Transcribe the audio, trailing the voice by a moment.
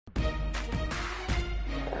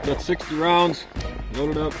Got 60 rounds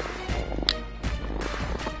loaded up.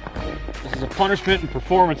 This is a punishment and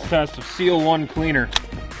performance test of Seal 1 cleaner.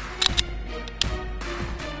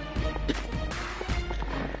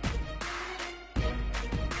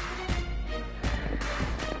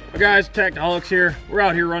 Hey guys, Tactiholics here. We're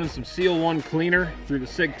out here running some Seal 1 cleaner through the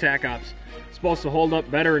SIG Tac Ops. It's supposed to hold up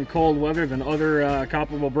better in cold weather than other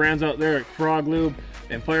comparable brands out there like Frog Lube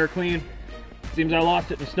and Fire Clean. Seems I lost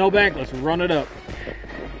it in the snowbank. Let's run it up.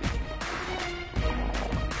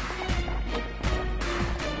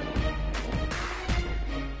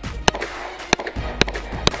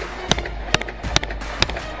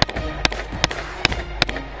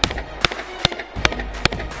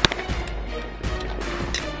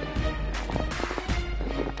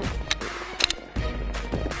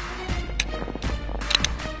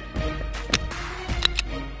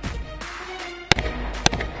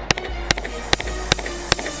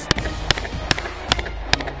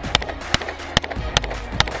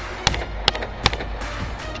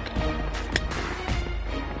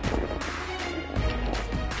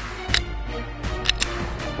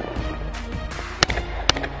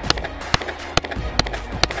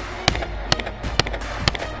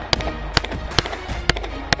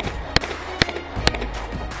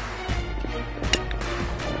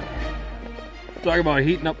 Talk about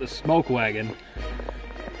heating up the smoke wagon.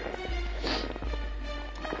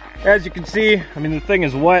 As you can see, I mean, the thing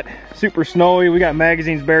is wet, super snowy. We got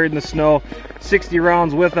magazines buried in the snow, 60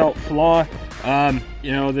 rounds without flaw.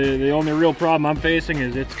 You know, the only real problem I'm facing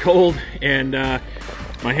is it's cold and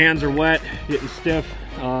my hands are wet, getting stiff.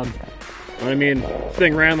 But I mean, this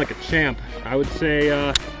thing ran like a champ. I would say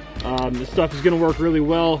this stuff is going to work really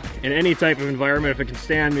well in any type of environment if it can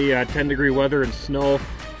stand the 10-degree weather and snow,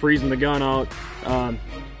 freezing the gun out.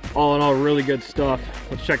 All in all, really good stuff.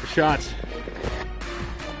 Let's check the shots.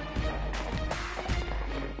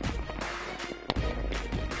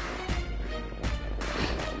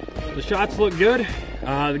 The shots look good.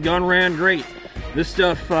 The gun ran great. This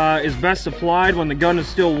stuff is best applied when the gun is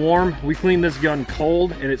still warm. We cleaned this gun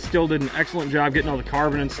cold and it still did an excellent job getting all the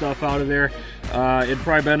carbon and stuff out of there. It'd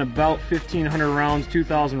probably been about 1,500 rounds,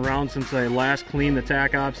 2,000 rounds since I last cleaned the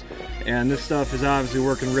Tac Ops, and this stuff is obviously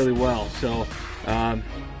working really well. So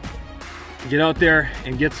get out there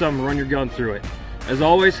and get some, run your gun through it. As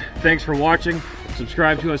always, thanks for watching.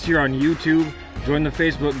 Subscribe to us here on YouTube. Join the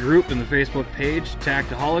Facebook group and the Facebook page,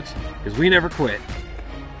 Tactiholics, because we never quit.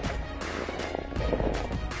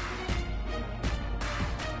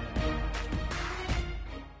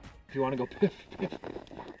 If you want to go piff, piff.